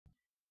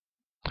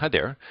Hi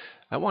there.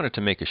 I wanted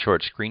to make a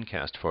short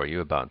screencast for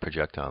you about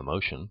projectile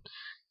motion.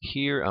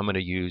 Here I'm going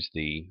to use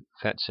the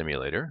PhET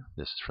simulator.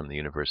 This is from the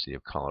University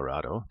of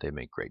Colorado. They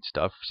make great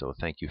stuff, so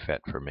thank you PhET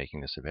for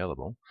making this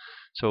available.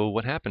 So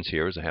what happens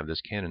here is I have this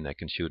cannon that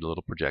can shoot a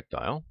little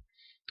projectile,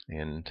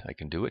 and I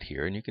can do it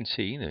here, and you can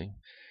see the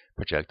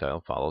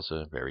projectile follows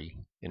a very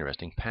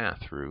interesting path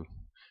through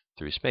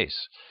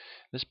space.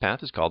 This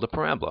path is called a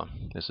parabola.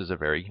 This is a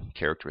very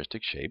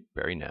characteristic shape,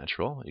 very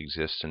natural. It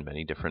exists in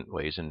many different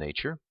ways in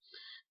nature.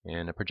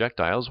 And a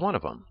projectile is one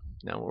of them.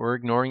 Now we're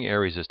ignoring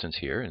air resistance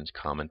here, and it's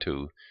common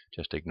to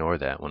just ignore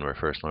that when we're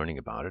first learning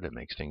about it. It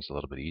makes things a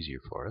little bit easier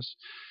for us.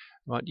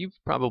 But you've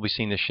probably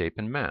seen this shape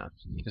in math.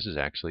 This is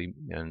actually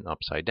an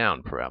upside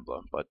down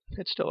parabola, but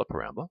it's still a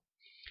parabola.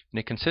 And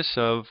it consists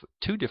of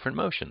two different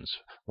motions.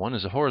 One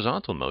is a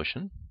horizontal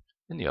motion,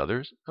 and the other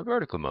is a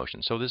vertical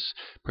motion. So this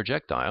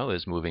projectile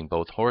is moving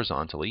both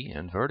horizontally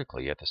and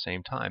vertically at the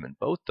same time, and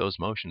both those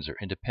motions are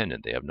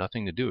independent. They have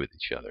nothing to do with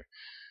each other.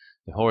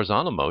 The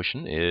horizontal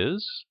motion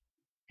is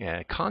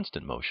a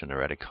constant motion,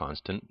 or at a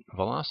constant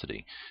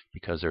velocity,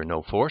 because there are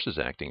no forces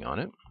acting on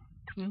it.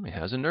 It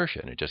has inertia,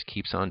 and it just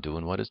keeps on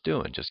doing what it's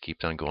doing, just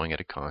keeps on going at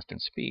a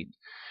constant speed.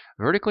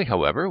 Vertically,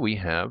 however, we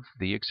have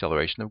the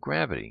acceleration of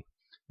gravity,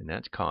 and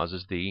that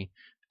causes the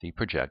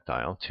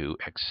projectile to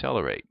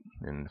accelerate.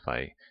 And if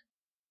I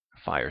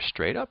fire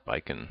straight up, I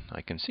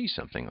can see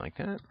something like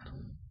that.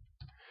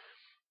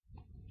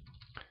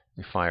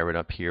 We fire it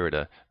up here at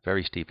a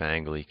very steep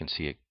angle. You can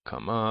see it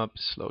come up,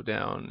 slow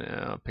down,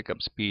 pick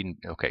up speed.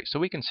 Okay, so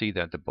we can see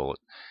that the bullet,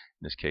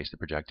 in this case the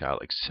projectile,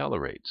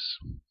 accelerates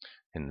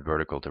in the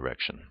vertical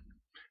direction.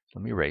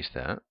 Let me erase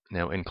that.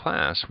 Now in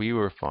class we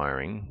were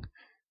firing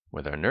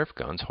with our Nerf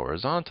guns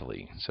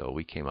horizontally. So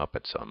we came up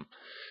at some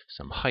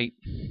height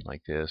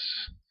like this,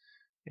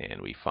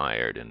 and we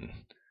fired, and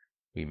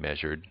we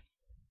measured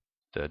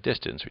the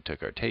distance. We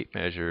took our tape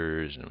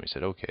measures, and we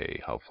said,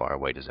 okay, how far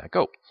away does that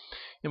go?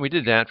 And we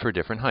did that for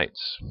different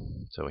heights.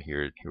 So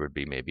here would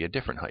be maybe a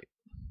different height.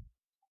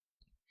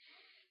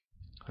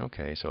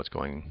 Okay, so it's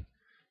going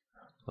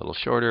a little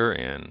shorter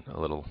and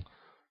a little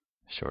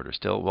shorter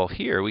still. Well,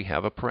 here we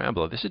have a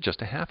parabola. This is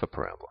just a half a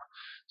parabola.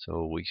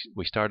 So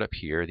we start up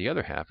here. The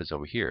other half is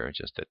over here. It's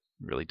just that it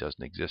really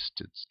doesn't exist.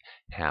 It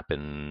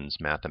happens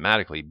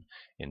mathematically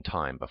in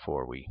time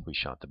before we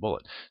shot the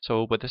bullet.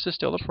 So, but this is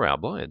still a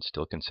parabola. It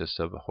still consists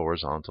of a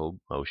horizontal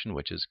motion,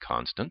 which is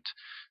constant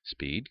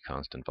speed,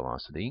 constant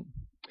velocity,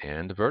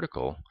 and a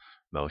vertical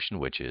motion,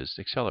 which is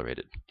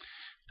accelerated.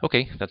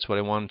 Okay, that's what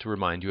I wanted to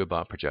remind you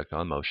about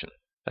projectile motion.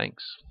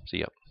 Thanks. See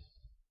ya.